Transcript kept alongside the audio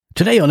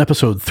Today on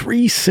episode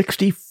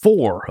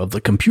 364 of the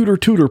Computer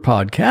Tutor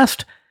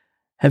Podcast,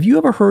 have you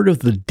ever heard of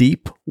the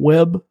deep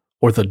web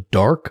or the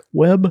dark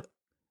web?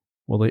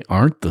 Well, they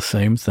aren't the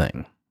same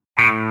thing.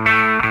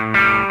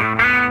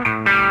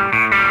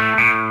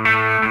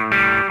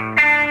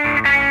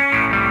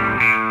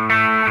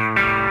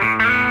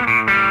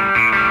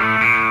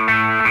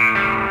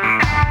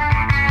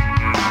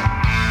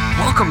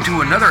 Welcome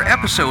to another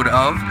episode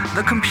of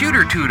The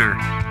Computer Tutor.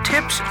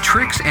 Tips,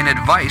 tricks, and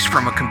advice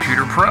from a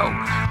computer pro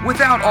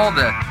without all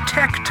the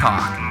tech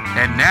talk.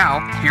 And now,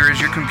 here is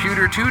your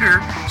computer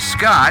tutor,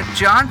 Scott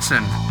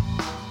Johnson.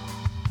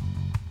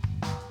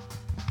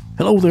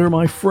 Hello there,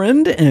 my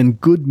friend,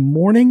 and good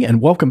morning, and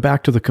welcome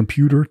back to the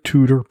Computer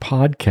Tutor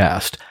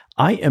Podcast.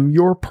 I am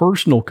your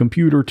personal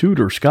computer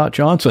tutor, Scott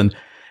Johnson,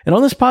 and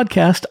on this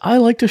podcast, I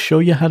like to show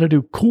you how to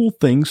do cool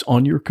things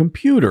on your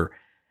computer.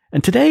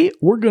 And today,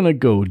 we're going to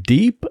go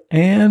deep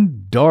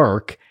and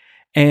dark,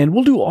 and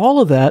we'll do all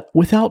of that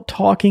without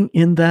talking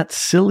in that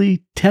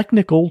silly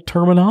technical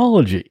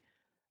terminology.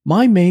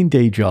 My main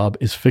day job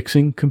is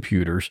fixing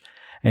computers,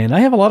 and I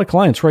have a lot of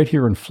clients right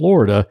here in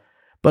Florida,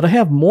 but I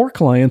have more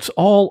clients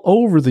all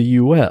over the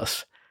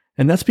U.S.,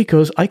 and that's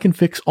because I can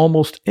fix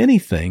almost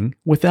anything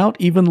without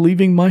even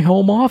leaving my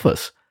home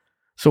office.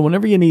 So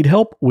whenever you need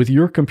help with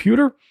your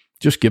computer,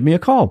 just give me a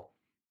call,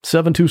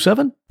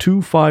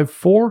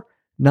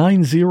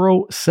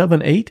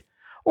 727-254-9078,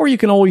 or you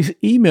can always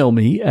email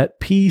me at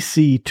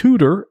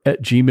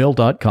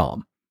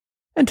pctutor@gmail.com.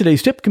 And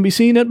today's tip can be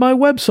seen at my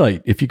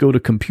website if you go to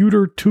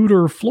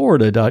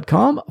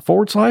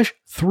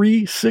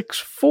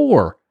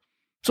computertutorflorida.com/364.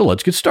 So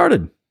let's get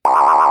started.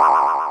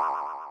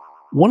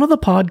 One of the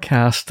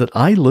podcasts that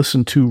I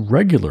listen to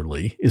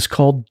regularly is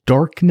called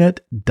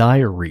Darknet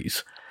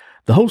Diaries.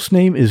 The host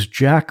name is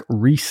Jack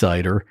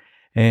Rhysider,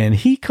 and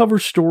he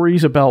covers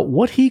stories about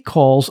what he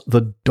calls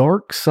the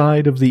dark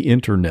side of the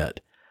internet.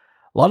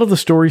 A lot of the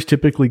stories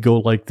typically go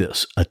like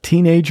this. A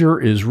teenager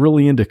is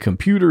really into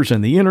computers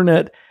and the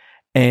internet,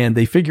 and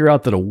they figure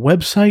out that a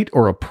website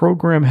or a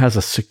program has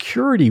a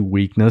security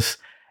weakness,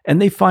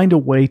 and they find a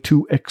way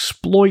to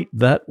exploit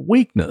that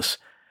weakness.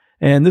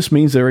 And this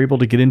means they're able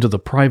to get into the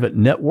private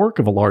network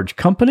of a large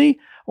company,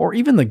 or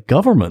even the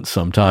government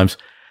sometimes.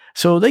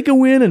 So they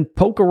go in and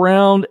poke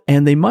around,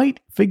 and they might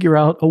figure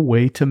out a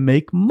way to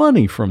make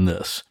money from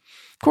this.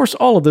 Of course,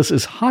 all of this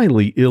is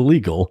highly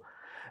illegal.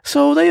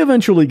 So they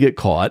eventually get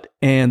caught,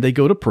 and they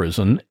go to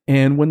prison,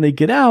 and when they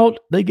get out,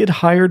 they get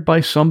hired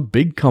by some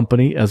big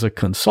company as a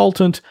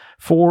consultant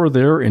for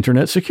their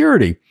internet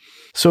security.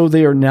 So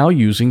they are now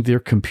using their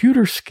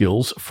computer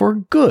skills for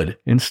good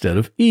instead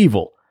of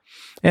evil.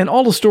 And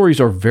all the stories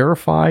are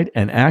verified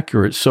and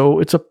accurate, so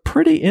it's a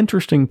pretty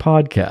interesting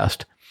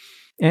podcast.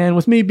 And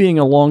with me being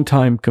a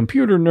longtime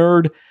computer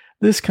nerd,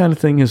 this kind of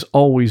thing has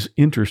always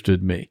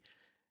interested me.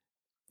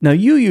 Now,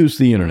 you use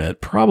the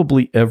internet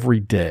probably every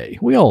day.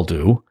 We all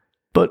do.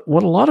 But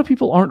what a lot of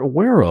people aren't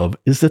aware of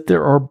is that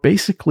there are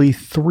basically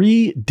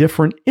 3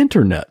 different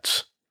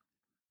internets.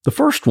 The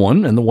first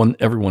one, and the one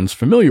everyone's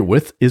familiar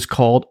with, is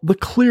called the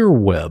clear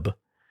web.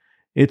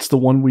 It's the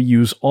one we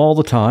use all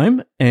the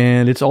time,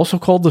 and it's also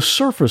called the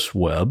surface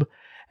web.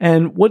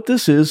 And what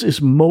this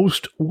is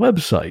most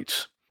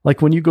websites.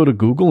 Like when you go to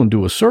Google and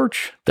do a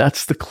search,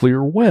 that's the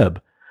clear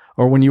web.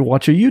 Or when you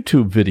watch a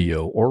YouTube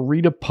video or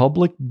read a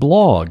public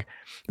blog.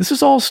 This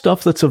is all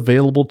stuff that's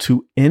available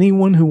to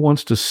anyone who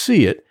wants to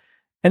see it,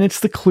 and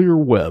it's the clear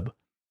web.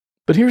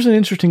 But here's an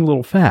interesting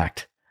little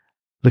fact.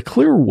 The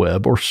clear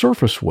web or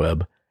surface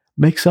web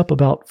makes up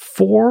about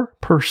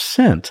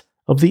 4%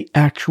 of the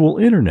actual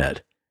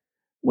internet.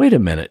 Wait a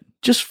minute,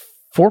 just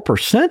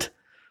 4%?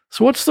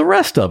 So what's the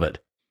rest of it?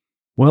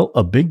 Well,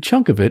 a big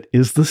chunk of it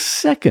is the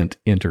second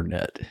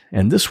internet,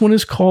 and this one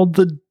is called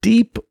the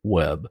deep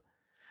web.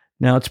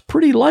 Now, it's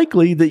pretty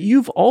likely that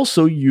you've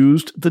also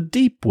used the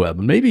deep web,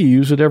 and maybe you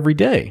use it every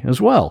day as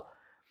well.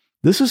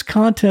 This is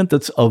content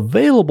that's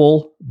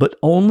available, but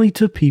only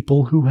to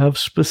people who have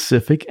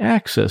specific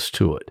access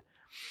to it.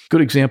 Good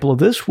example of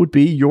this would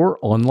be your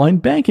online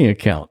banking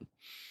account.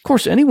 Of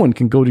course, anyone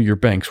can go to your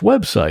bank's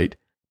website,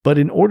 but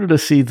in order to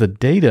see the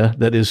data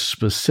that is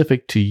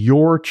specific to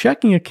your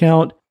checking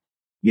account,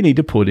 you need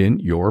to put in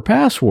your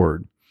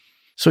password.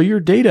 So your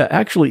data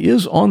actually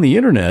is on the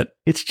internet,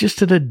 it's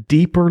just at a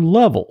deeper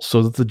level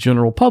so that the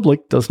general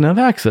public doesn't have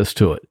access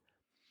to it.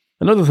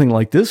 Another thing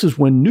like this is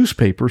when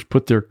newspapers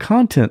put their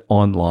content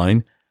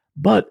online,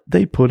 but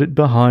they put it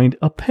behind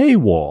a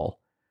paywall.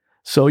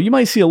 So you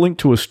might see a link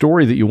to a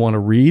story that you want to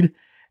read,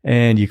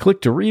 and you click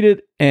to read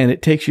it, and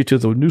it takes you to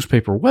the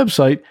newspaper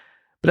website,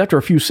 but after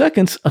a few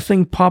seconds, a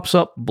thing pops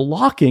up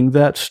blocking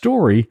that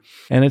story,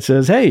 and it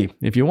says, hey,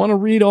 if you want to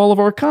read all of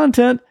our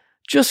content,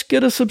 just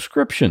get a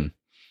subscription.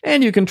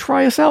 And you can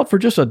try us out for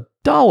just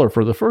 $1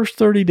 for the first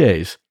 30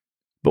 days.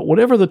 But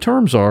whatever the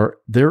terms are,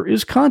 there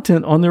is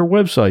content on their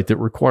website that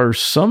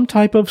requires some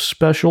type of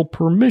special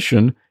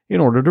permission in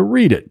order to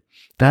read it.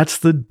 That's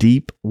the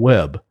deep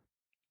web.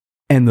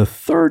 And the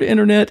third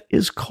internet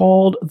is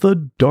called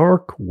the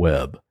dark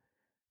web.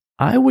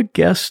 I would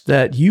guess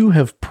that you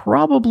have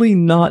probably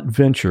not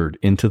ventured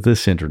into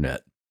this internet.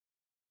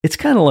 It's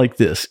kind of like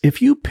this.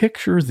 If you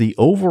picture the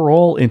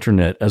overall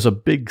internet as a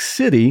big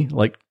city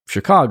like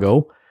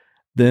Chicago,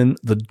 then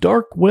the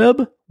dark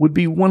web would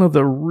be one of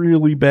the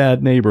really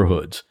bad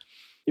neighborhoods.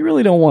 You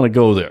really don't want to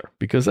go there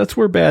because that's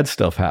where bad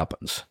stuff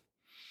happens.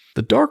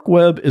 The dark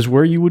web is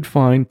where you would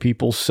find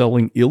people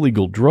selling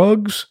illegal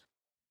drugs.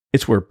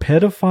 It's where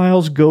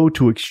pedophiles go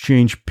to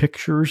exchange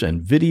pictures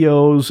and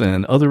videos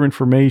and other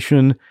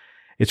information.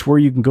 It's where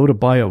you can go to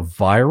buy a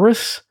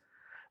virus.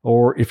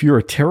 Or if you're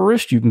a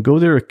terrorist, you can go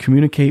there to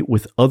communicate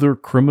with other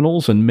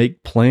criminals and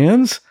make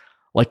plans,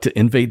 like to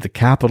invade the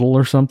Capitol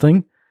or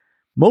something.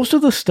 Most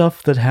of the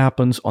stuff that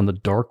happens on the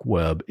dark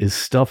web is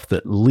stuff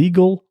that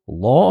legal,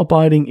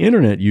 law-abiding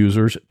internet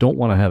users don't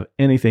want to have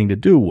anything to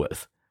do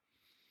with.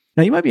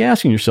 Now, you might be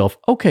asking yourself,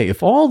 okay,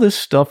 if all this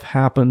stuff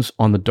happens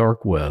on the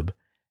dark web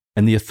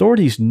and the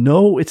authorities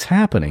know it's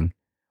happening,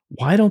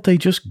 why don't they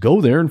just go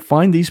there and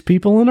find these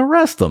people and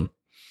arrest them?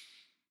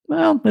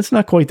 Well, it's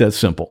not quite that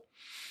simple.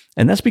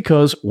 And that's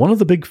because one of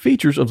the big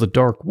features of the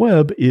dark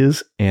web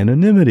is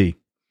anonymity.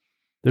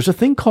 There's a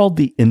thing called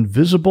the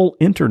Invisible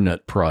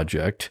Internet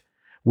Project,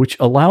 which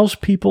allows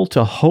people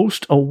to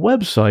host a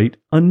website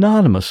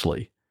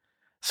anonymously.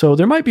 So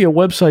there might be a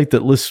website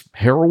that lists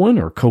heroin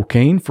or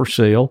cocaine for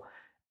sale,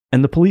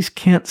 and the police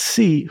can't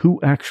see who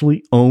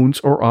actually owns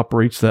or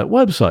operates that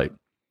website.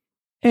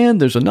 And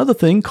there's another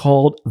thing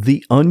called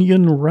the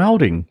Onion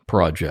Routing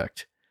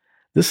Project.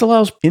 This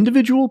allows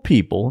individual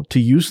people to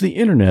use the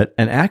internet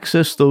and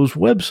access those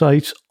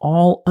websites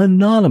all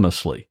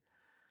anonymously.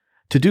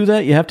 To do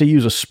that, you have to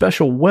use a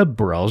special web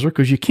browser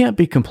because you can't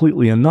be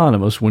completely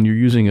anonymous when you're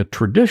using a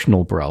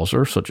traditional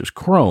browser such as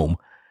Chrome.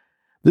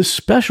 This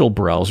special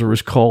browser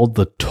is called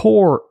the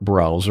Tor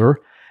browser,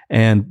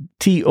 and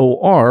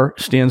TOR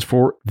stands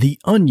for the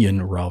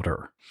Onion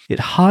Router. It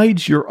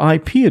hides your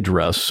IP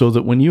address so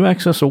that when you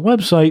access a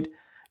website,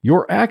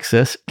 your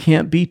access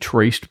can't be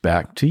traced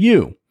back to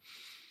you.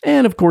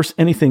 And of course,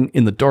 anything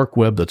in the dark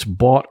web that's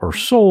bought or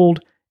sold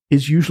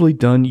is usually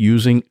done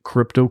using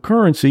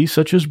cryptocurrency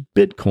such as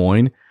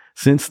Bitcoin,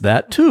 since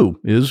that too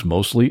is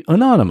mostly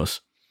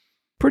anonymous.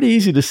 Pretty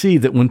easy to see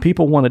that when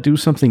people want to do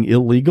something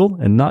illegal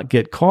and not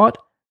get caught,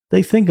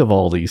 they think of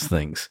all these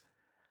things.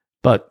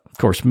 But, of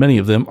course, many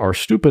of them are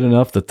stupid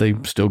enough that they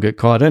still get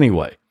caught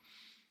anyway.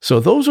 So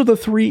those are the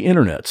three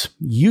internets.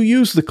 You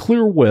use the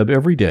clear web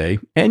every day,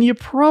 and you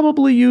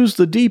probably use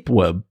the deep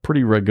web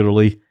pretty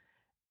regularly,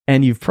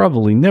 and you've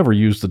probably never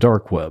used the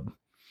dark web.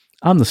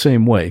 I'm the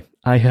same way.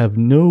 I have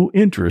no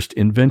interest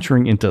in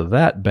venturing into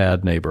that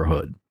bad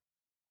neighborhood.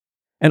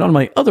 And on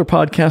my other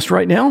podcast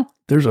right now,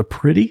 there's a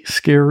pretty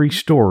scary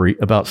story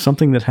about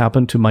something that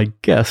happened to my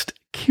guest,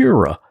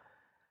 Kira.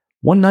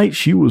 One night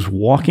she was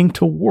walking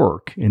to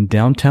work in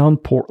downtown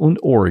Portland,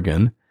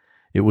 Oregon.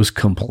 It was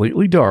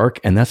completely dark,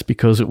 and that's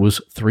because it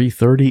was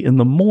 3:30 in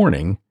the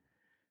morning.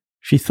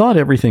 She thought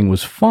everything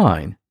was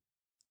fine,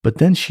 but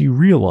then she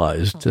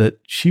realized that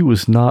she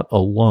was not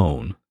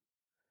alone.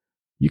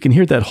 You can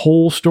hear that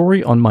whole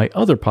story on my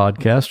other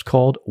podcast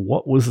called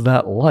What Was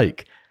That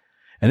Like?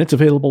 And it's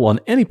available on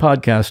any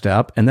podcast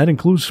app, and that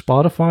includes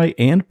Spotify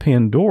and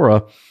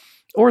Pandora,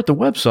 or at the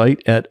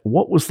website at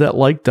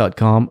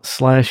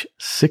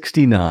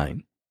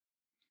whatwasthatlike.com/69.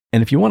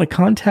 And if you want to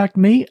contact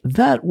me,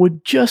 that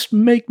would just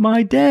make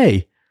my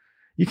day.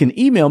 You can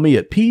email me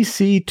at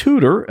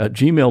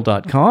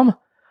pctutor@gmail.com,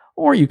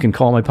 or you can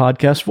call my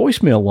podcast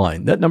voicemail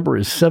line. That number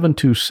is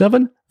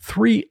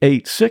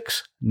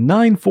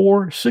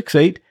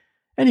 727-386-9468,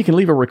 and you can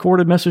leave a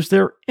recorded message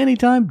there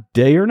anytime,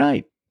 day or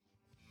night.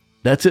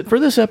 That's it for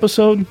this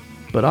episode,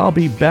 but I'll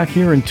be back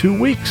here in 2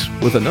 weeks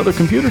with another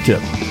computer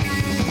tip.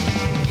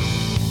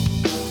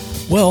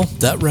 Well,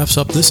 that wraps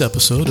up this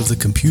episode of the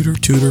Computer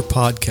Tutor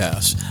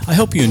Podcast. I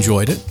hope you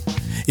enjoyed it.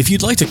 If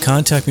you'd like to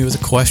contact me with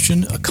a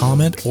question, a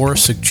comment, or a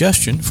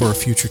suggestion for a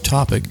future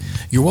topic,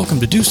 you're welcome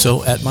to do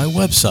so at my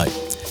website,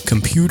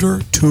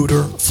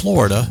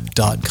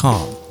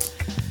 computertutorflorida.com.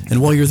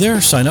 And while you're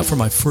there, sign up for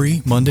my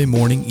free Monday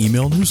morning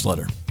email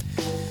newsletter.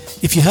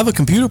 If you have a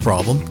computer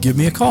problem, give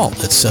me a call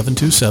at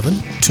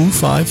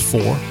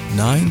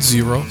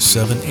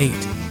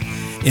 727-254-9078.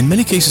 In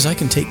many cases, I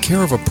can take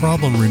care of a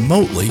problem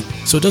remotely,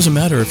 so it doesn't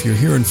matter if you're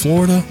here in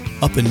Florida,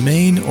 up in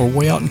Maine, or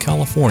way out in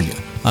California.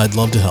 I'd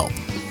love to help.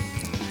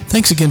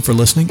 Thanks again for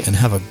listening, and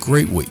have a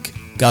great week.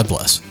 God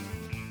bless.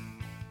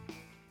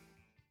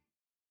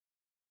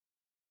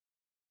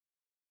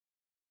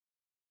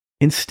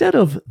 Instead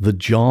of the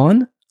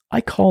John, I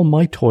call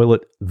my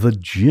toilet the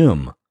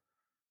Jim.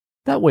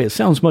 That way it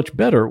sounds much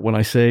better when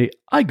I say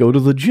I go to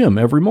the gym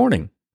every morning.